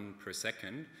roughly 1 per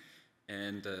second,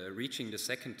 and reaching the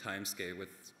second time scale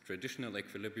with traditional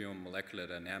equilibrium molecular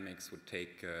dynamics would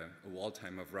take a wall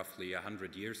time of roughly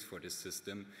 100 years for this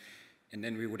system. And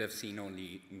then we would have seen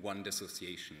only one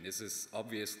dissociation. This is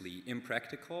obviously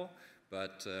impractical,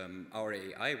 but our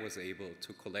AI was able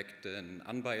to collect an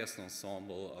unbiased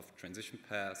ensemble of transition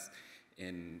paths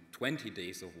in 20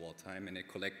 days of wall time, and it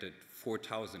collected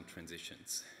 4,000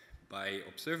 transitions. By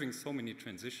observing so many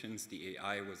transitions, the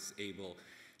AI was able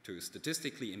to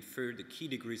statistically infer the key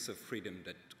degrees of freedom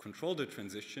that control the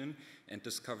transition and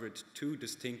discovered 2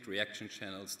 distinct reaction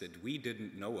channels that we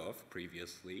didn't know of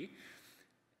previously.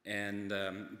 And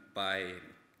by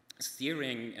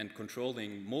steering and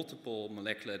controlling multiple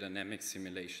molecular dynamics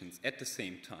simulations at the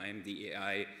same time, the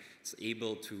AI is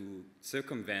able to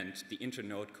circumvent the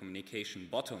internode communication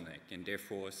bottleneck and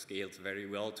therefore scales very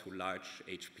well to large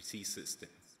HPC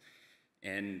systems.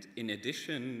 And in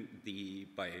addition,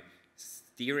 by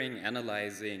steering,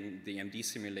 analyzing the MD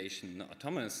simulation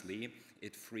autonomously,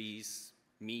 it frees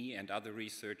me and other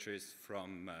researchers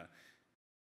from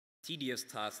tedious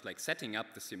tasks like setting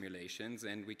up the simulations,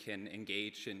 and we can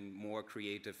engage in more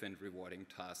creative and rewarding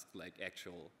tasks like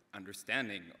actual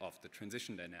understanding of the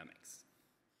transition dynamics.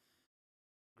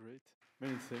 Great,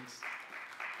 many thanks.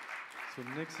 So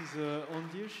next is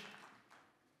Andirj.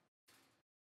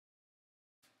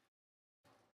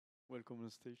 Welcome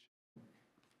on stage.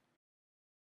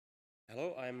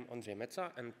 Hello, I'm Ondřej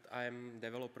Meca, and I'm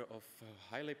developer of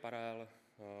a highly parallel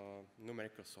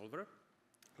numerical solver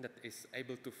that is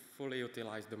able to fully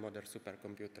utilize the modern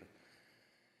supercomputer.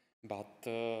 But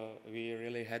we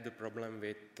really had a problem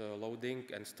with loading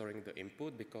and storing the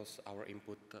input because our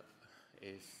input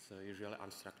is usually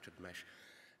unstructured mesh.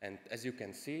 And as you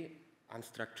can see,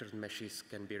 unstructured meshes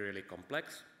can be really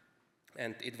complex.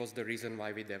 And it was the reason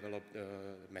why we developed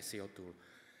the Messio tool.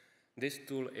 This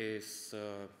tool is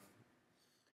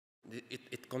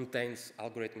it contains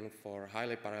algorithm for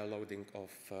highly parallel loading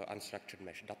of unstructured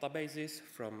mesh databases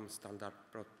from standard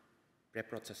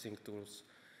preprocessing tools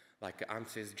like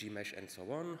ANSYS, GMesh, and so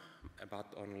on,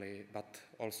 but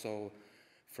also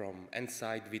from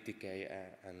NSide, VTK,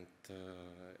 and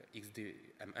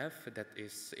XDMF that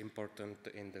is important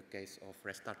in the case of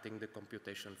restarting the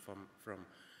computation from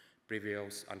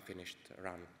previous unfinished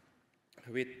run.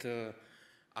 With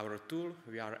our tool,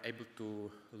 we are able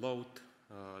to load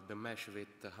the mesh with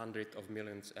hundreds of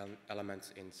millions of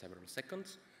elements in several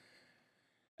seconds.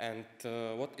 And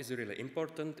what is really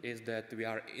important is that we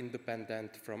are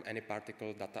independent from any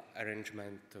particle data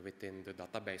arrangement within the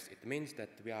database. It means that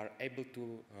we are able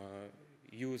to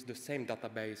use the same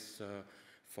database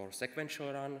for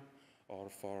sequential run or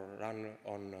for run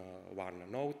on one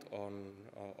node or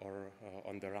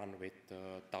on the run with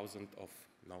thousands of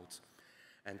nodes.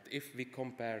 And if we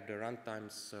compare the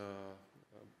runtimes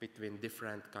between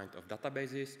different kinds of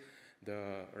databases,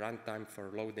 the runtime for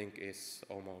loading is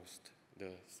almost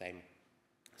the same.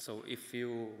 So if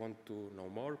you want to know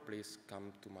more, please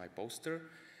come to my poster.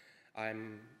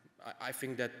 I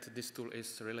think that this tool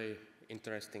is really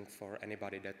interesting for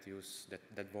anybody that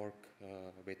work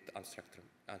with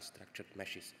unstructured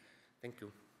meshes. Thank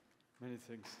you. Many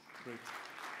thanks. Great.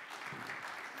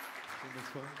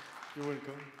 Next one. You're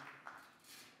welcome.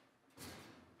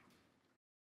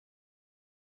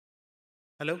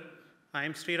 Hello, I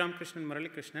am Sriram Krishnan Murali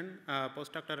Krishnan,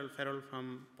 postdoctoral fellow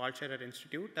from Paul Scherrer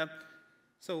Institute.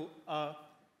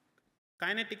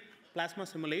 Kinetic plasma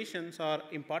simulations are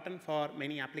important for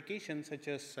many applications such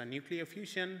as nuclear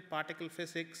fusion, particle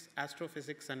physics,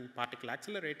 astrophysics, and particle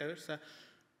accelerators.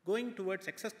 Going towards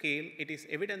exascale, it is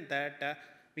evident that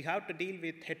we have to deal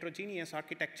with heterogeneous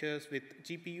architectures with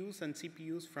GPUs and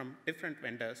CPUs from different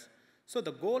vendors. So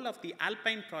the goal of the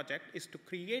Alpine project is to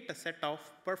create a set of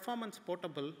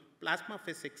performance-portable plasma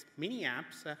physics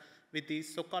mini-apps with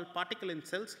these so-called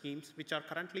particle-in-cell schemes, which are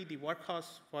currently the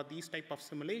workhorse for these type of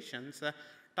simulations,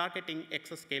 targeting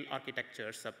exascale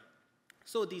architectures.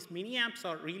 So these mini-apps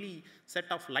are really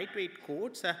set of lightweight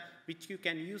codes, which you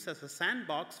can use as a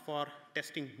sandbox for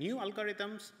testing new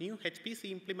algorithms, new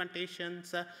HPC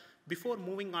implementations, before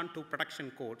moving on to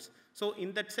production codes. So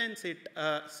in that sense, it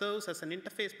serves as an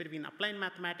interface between applied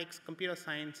mathematics, computer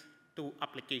science to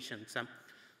applications.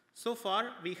 So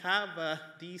far, we have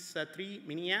these 3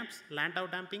 mini-apps, Landau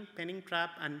damping, penning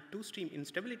trap, and two-stream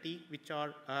instability, which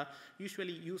are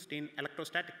usually used in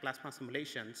electrostatic plasma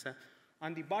simulations.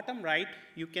 On the bottom right,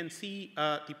 you can see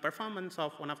the performance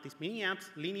of one of these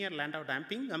mini-apps, linear Landau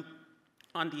damping,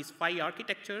 on these 5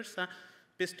 architectures,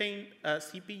 Pistain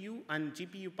CPU and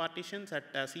GPU partitions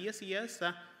at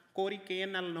CSES, Cori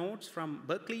KNL nodes from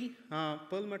Berkeley,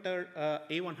 Perlmutter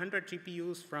A100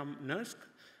 GPUs from NERSC,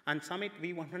 and Summit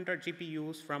V100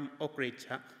 GPUs from Oak Ridge.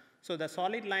 So the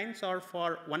solid lines are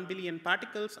for 1 billion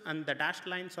particles, and the dashed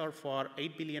lines are for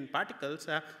 8 billion particles.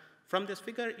 From this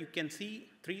figure, you can see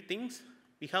three things.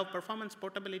 We have performance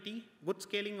portability, good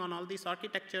scaling on all these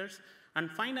architectures, and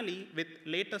finally, with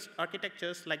latest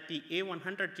architectures like the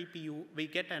A100 GPU, we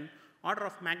get an order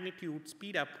of magnitude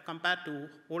speed up compared to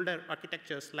older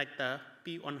architectures like the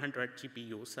P100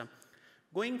 GPUs.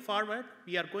 Going forward,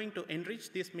 we are going to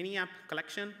enrich this mini-app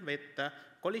collection with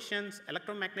collisions,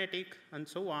 electromagnetic, and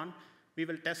so on. We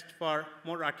will test for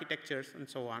more architectures and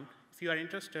so on. If you are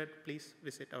interested, please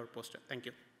visit our poster. Thank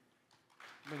you.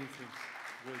 Many thanks.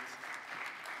 Great.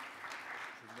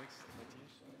 The next,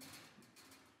 Matthias.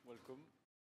 Welcome.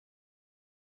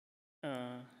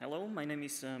 Hello, my name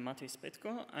is Matthias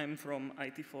Petko. I'm from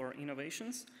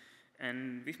IT4Innovations,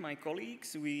 and with my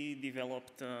colleagues, we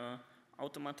developed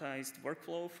automatized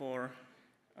workflow for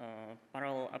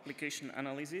parallel application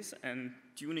analysis and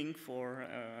tuning for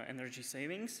energy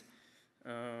savings.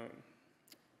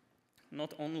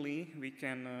 Not only we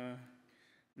can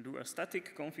do a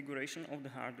static configuration of the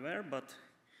hardware, but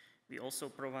we also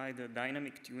provide a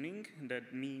dynamic tuning.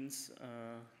 That means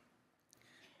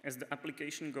as the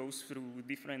application goes through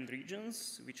different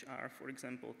regions, which are, for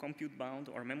example, compute-bound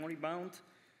or memory-bound,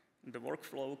 the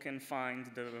workflow can find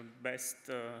the best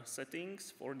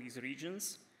settings for these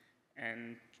regions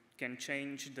and can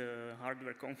change the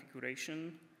hardware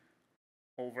configuration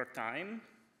over time,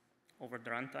 over the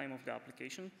runtime of the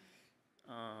application.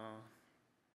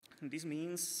 This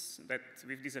means that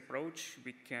with this approach,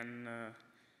 we can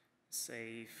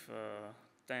save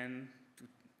 10 to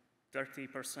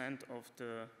 30% of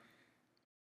the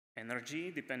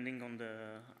energy, depending on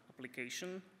the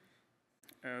application.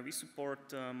 We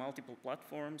support multiple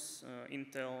platforms,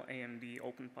 Intel, AMD,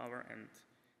 OpenPower, and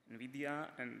NVIDIA,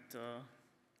 and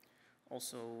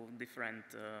also different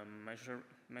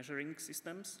measuring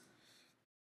systems.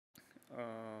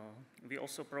 We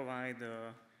also provide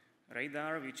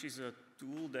radar, which is a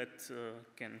tool that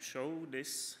can show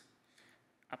this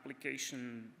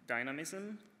application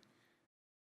dynamism.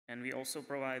 And we also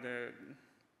provide a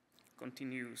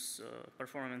continuous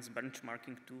performance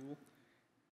benchmarking tool,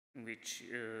 which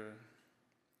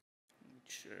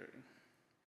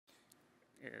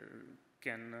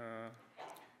can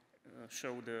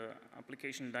show the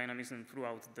application dynamism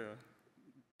throughout the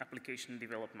application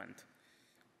development.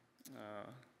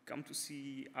 Come to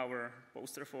see our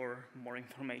poster for more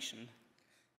information.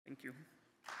 Thank you.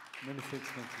 Many thanks,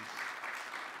 Matthew.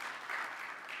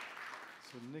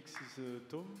 So next is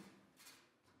Tom.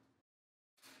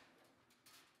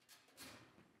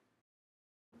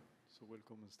 So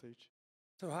welcome on stage.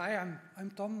 So hi,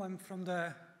 I'm Tom. I'm from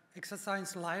the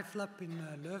Exascience Live Lab in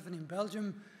Leuven in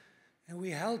Belgium. And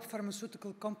we help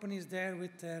pharmaceutical companies there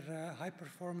with their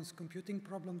high-performance computing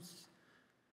problems.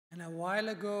 And a while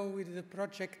ago, we did a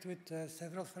project with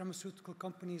several pharmaceutical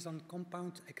companies on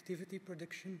compound activity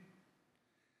prediction.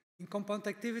 In compound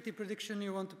activity prediction,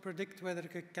 you want to predict whether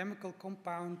a chemical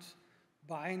compound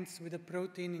binds with a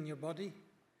protein in your body.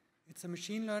 It's a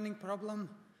machine learning problem,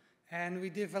 and we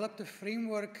developed a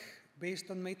framework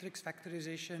based on matrix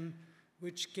factorization,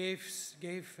 which gave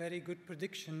very good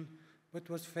prediction, but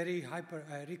was very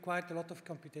required a lot of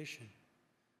computation.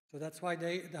 So that's why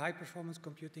the high-performance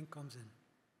computing comes in.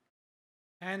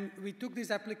 And we took this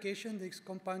application, this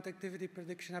compound activity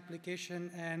prediction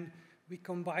application, and we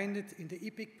combined it in the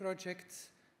EPIC project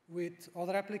with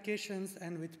other applications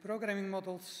and with programming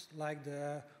models like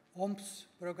the OMPS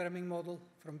programming model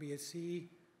from BSc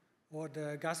or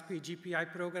the GASPI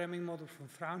GPI programming model from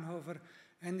Fraunhofer.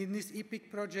 And in this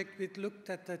EPIC project, we looked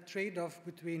at the trade-off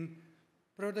between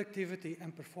productivity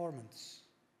and performance.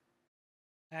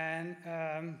 And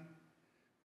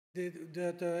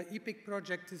the EPIC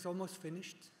project is almost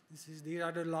finished. These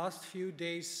are the last few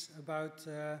days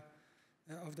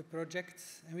of the project.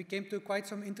 And we came to quite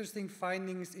some interesting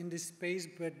findings in this space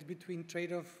between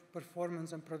trade-off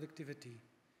performance and productivity.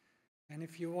 And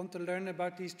if you want to learn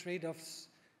about these trade-offs,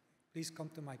 please come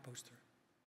to my poster.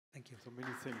 Thank you. So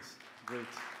many things. Great.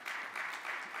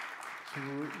 So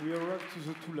we arrived to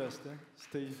the two last.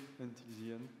 Stay until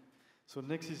the end. So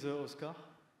next is Oscar.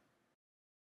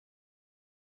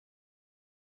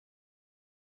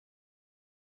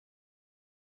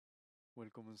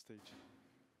 Welcome on stage.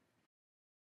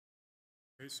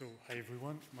 Okay, so hi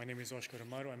everyone. My name is Oscar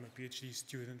Amaro. I'm a PhD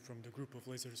student from the group of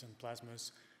lasers and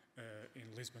plasmas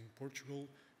in Lisbon, Portugal,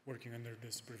 working under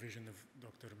the supervision of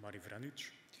Dr. Mari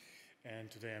Vranic. And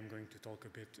today I'm going to talk a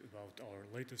bit about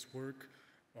our latest work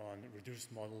on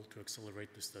reduced model to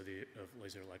accelerate the study of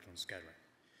laser electron scattering.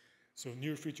 So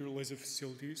near future laser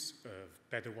facilities of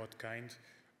petawatt kind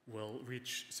will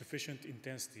reach sufficient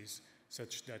intensities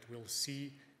such that we'll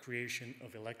see creation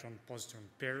of electron-positron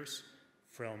pairs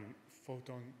from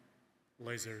photon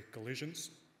laser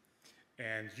collisions.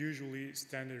 And usually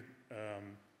standard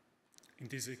in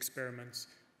these experiments,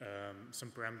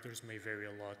 some parameters may vary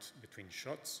a lot between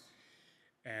shots.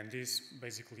 And this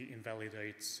basically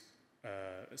invalidates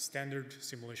standard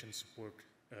simulation support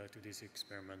to these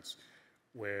experiments,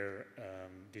 where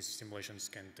these simulations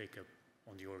can take up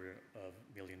on the order of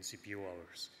million CPU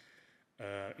hours.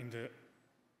 In the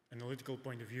analytical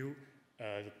point of view,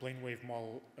 the plane wave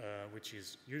model, which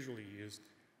is usually used,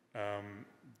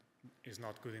 is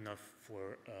not good enough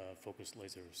for focused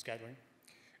laser scattering.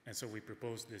 And so we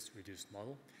proposed this reduced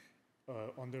model.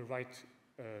 On the right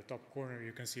top corner,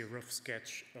 you can see a rough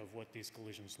sketch of what these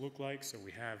collisions look like. So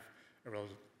we have a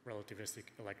relativistic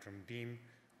electron beam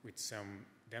with some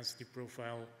density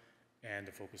profile and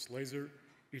a focused laser.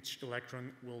 Each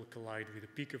electron will collide with the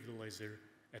peak of the laser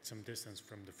at some distance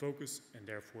from the focus, and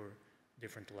therefore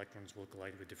different electrons will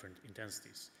collide with different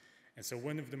intensities. And so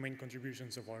one of the main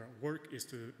contributions of our work is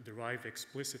to derive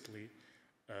explicitly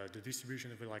the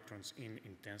distribution of electrons in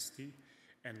intensity.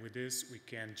 And with this, we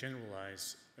can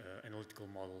generalize analytical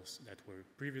models that were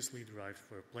previously derived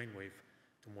for a plane wave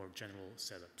to more general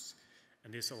setups.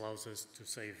 And this allows us to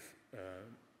save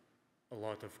a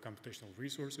lot of computational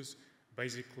resources,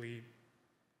 basically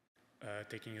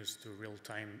taking us to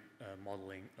real-time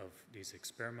modeling of these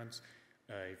experiments.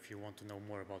 If you want to know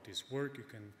more about this work, you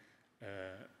can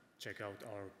check out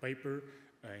our paper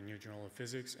in New Journal of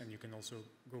Physics, and you can also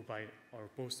go by our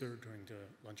poster during the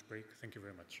lunch break. Thank you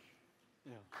very much.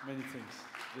 Yeah, many thanks.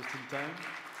 Just in time.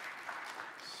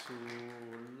 So,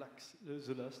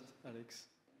 the last, Alex,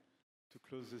 to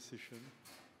close the session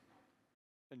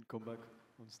and come back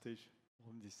on stage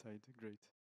from this side. Great.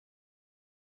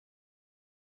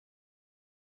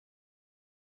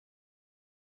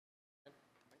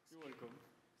 You're welcome.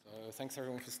 So thanks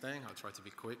everyone for staying. I'll try to be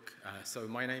quick. So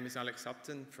my name is Alex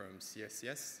Upton from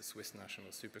CSCS, the Swiss National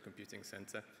Supercomputing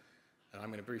Center. And I'm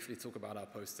going to briefly talk about our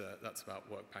poster that's about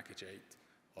Work Package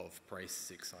 8 of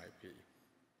PRACE6 IP.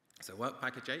 So Work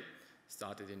Package 8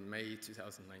 started in May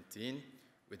 2019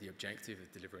 with the objective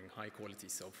of delivering high-quality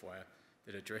software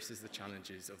that addresses the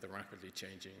challenges of the rapidly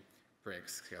changing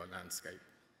pre-xscale landscape.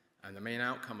 And the main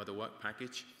outcome of the Work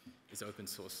Package is open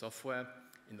source software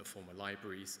in the form of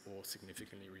libraries or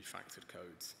significantly refactored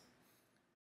codes.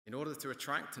 In order to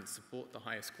attract and support the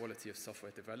highest quality of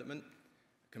software development,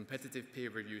 a competitive peer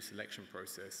review selection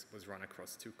process was run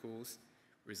across 2 calls,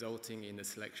 resulting in the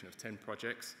selection of 10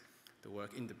 projects that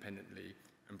work independently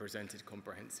and presented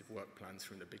comprehensive work plans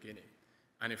from the beginning.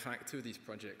 And in fact, 2 of these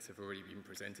projects have already been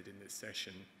presented in this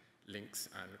session, Lynx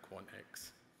and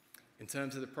QuantX. In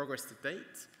terms of the progress to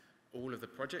date, all of the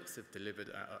projects have delivered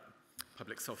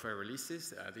public software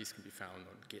releases. These can be found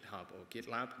on GitHub or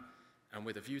GitLab. And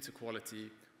with a view to quality,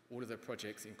 all of the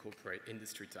projects incorporate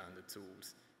industry standard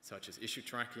tools, such as issue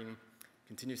tracking,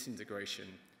 continuous integration,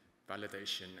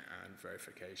 validation, and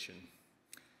verification.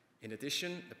 In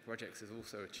addition, the projects have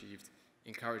also achieved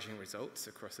encouraging results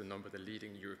across a number of the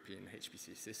leading European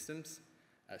HPC systems.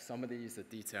 Some of these are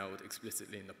detailed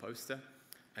explicitly in the poster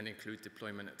and include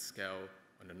deployment at scale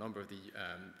on a number of the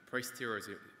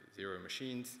PRACE0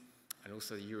 machines and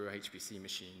also the Euro HPC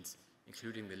machines,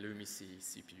 including the LumiC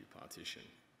CPU partition.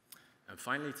 And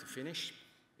finally, to finish,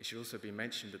 it should also be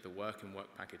mentioned that the work in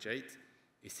Work Package 8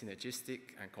 is synergistic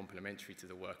and complementary to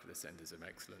the work of the Centers of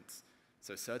Excellence.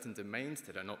 So certain domains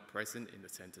that are not present in the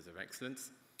Centers of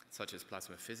Excellence, such as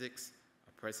plasma physics,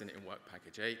 are present in Work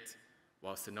Package 8,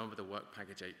 whilst a number of the Work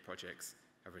Package 8 projects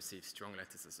have received strong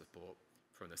letters of support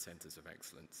from the Centers of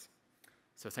Excellence.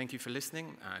 So thank you for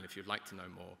listening, and if you'd like to know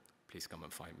more, please come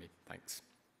and find me. Thanks.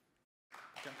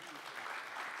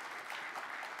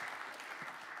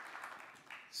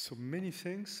 So many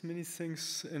thanks,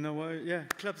 and now yeah,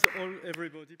 claps all,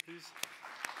 everybody, please.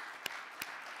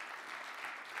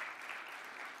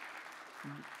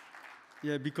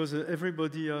 Yeah, because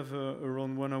everybody have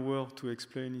around 1 hour to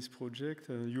explain his project.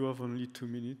 You have only 2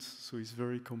 minutes, so it's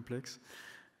very complex.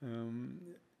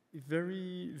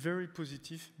 Very, very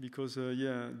positive, because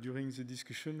yeah, during the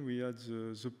discussion we had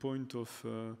the point of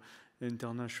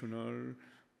international,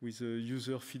 with the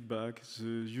user feedback,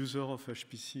 the user of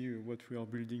HPC, what we are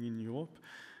building in Europe.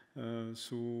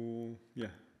 So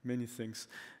yeah, many thanks.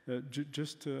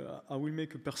 I will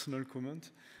make a personal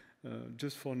comment,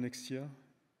 just for next year.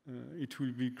 It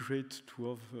will be great to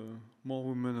have more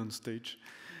women on stage.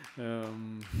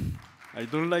 I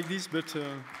don't like this, but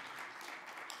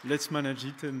let's manage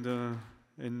it,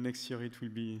 and next year it will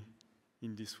be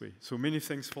in this way. So many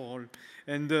thanks for all.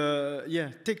 And yeah,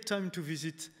 take time to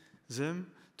visit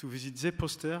them, to visit their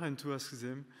poster and to ask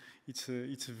them. It's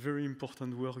a very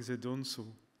important work they've done, so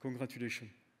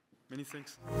congratulations. Many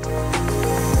thanks.